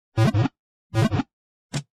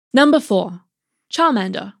Number 4.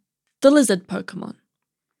 Charmander, the lizard Pokemon.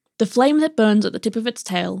 The flame that burns at the tip of its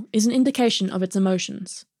tail is an indication of its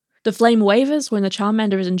emotions. The flame wavers when the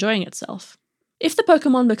Charmander is enjoying itself. If the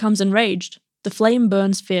Pokemon becomes enraged, the flame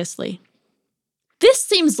burns fiercely. This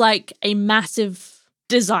seems like a massive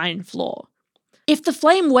design flaw. If the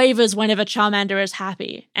flame wavers whenever Charmander is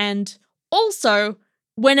happy, and also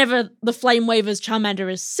whenever the flame wavers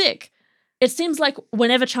Charmander is sick, it seems like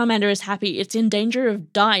whenever Charmander is happy, it's in danger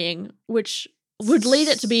of dying, which would lead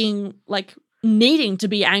it to being, like, needing to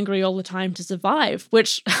be angry all the time to survive,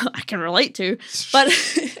 which I can relate to, but...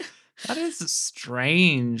 That is a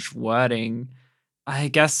strange wording. I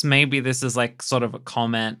guess maybe this is, like, sort of a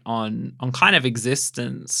comment on kind of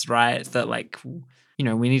existence, right? That, like, you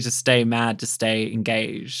know, we need to stay mad to stay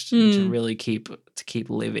engaged, and to really keep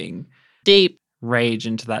living. Deep. Rage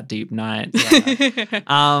into that deep night.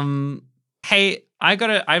 Yeah. Hey, I'm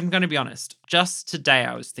gonna be honest. Just today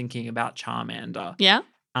I was thinking about Charmander. Yeah?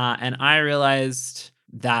 And I realized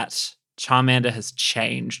that Charmander has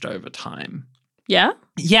changed over time. Yeah?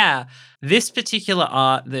 Yeah. This particular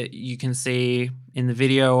art that you can see in the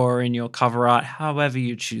video or in your cover art, however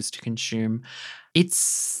you choose to consume,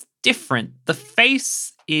 it's different. The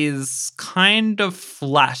face is kind of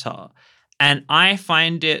flatter, and I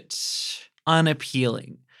find it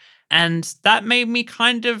unappealing. And that made me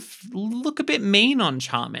kind of look a bit mean on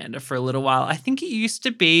Charmander for a little while. I think it used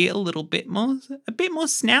to be a bit more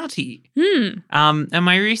snouty. And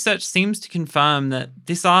my research seems to confirm that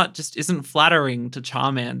this art just isn't flattering to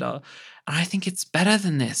Charmander. And I think it's better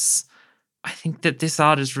than this. I think that this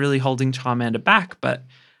art is really holding Charmander back, but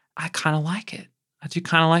I kind of like it. I do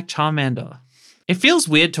kind of like Charmander. It feels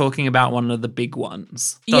weird talking about one of the big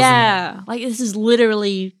ones, doesn't it? Like, this is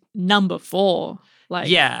literally number 4. Like,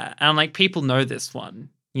 yeah, and like people know this one.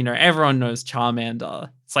 You know, everyone knows Charmander.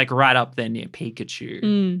 It's like right up there near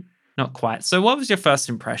Pikachu. Not quite. So what was your first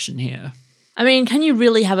impression here? I mean, can you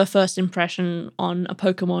really have a first impression on a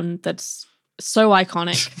Pokemon that's so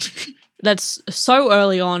iconic, that's so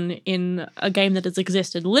early on in a game that has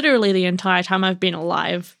existed literally the entire time I've been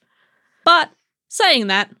alive? But saying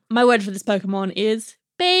that, my word for this Pokemon is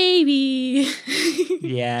baby.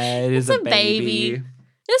 Yeah, it is a baby.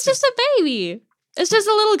 It's just a baby. It's just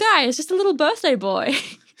a little guy. It's just a little birthday boy.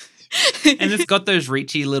 And it's got those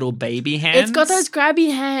reachy little baby hands. It's got those grabby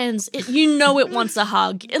hands. You know it wants a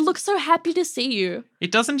hug. It looks so happy to see you.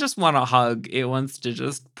 It doesn't just want a hug. It wants to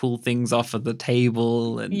just pull things off of the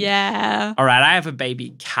table. And yeah. All right, I have a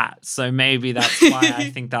baby cat, so maybe that's why I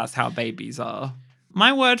think that's how babies are.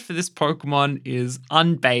 My word for this Pokemon is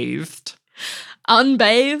unbathed.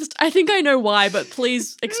 Unbathed? I think I know why, but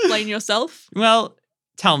please explain yourself. Well,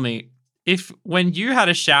 tell me. If when you had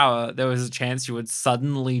a shower, there was a chance you would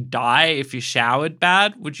suddenly die if you showered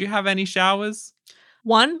bad, would you have any showers?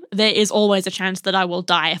 1, there is always a chance that I will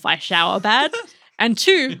die if I shower bad. And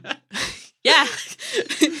 2, yeah.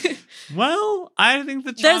 Well, I think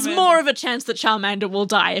that there's more of a chance that Charmander will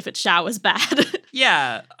die if it showers bad.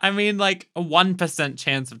 Yeah, I mean, like a 1%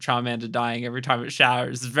 chance of Charmander dying every time it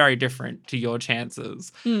showers is very different to your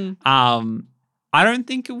chances. I don't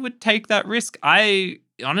think it would take that risk.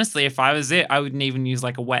 Honestly, if I was it, I wouldn't even use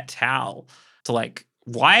like a wet towel to like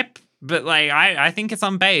wipe. But like, I think it's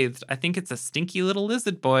unbathed. I think it's a stinky little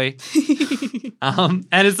lizard boy. And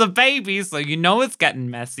it's a baby, so you know it's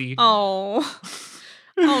getting messy. Oh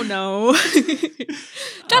no.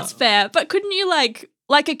 That's fair. But couldn't you like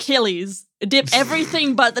Achilles, dip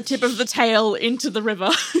everything but the tip of the tail into the river?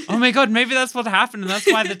 Oh my God, maybe that's what happened. And that's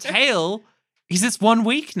why the tail is its one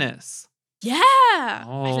weakness. Yeah.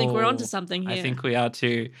 I think we're onto something here. I think we are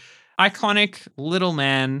too. Iconic little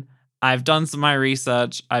man. I've done some of my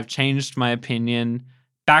research. I've changed my opinion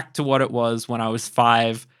back to what it was when I was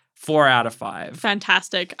 5. 4 out of 5.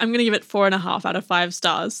 Fantastic. I'm going to give it 4.5 out of 5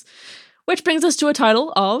 stars, which brings us to a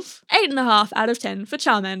total of 8.5 out of 10 for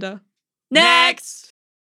Charmander. Next!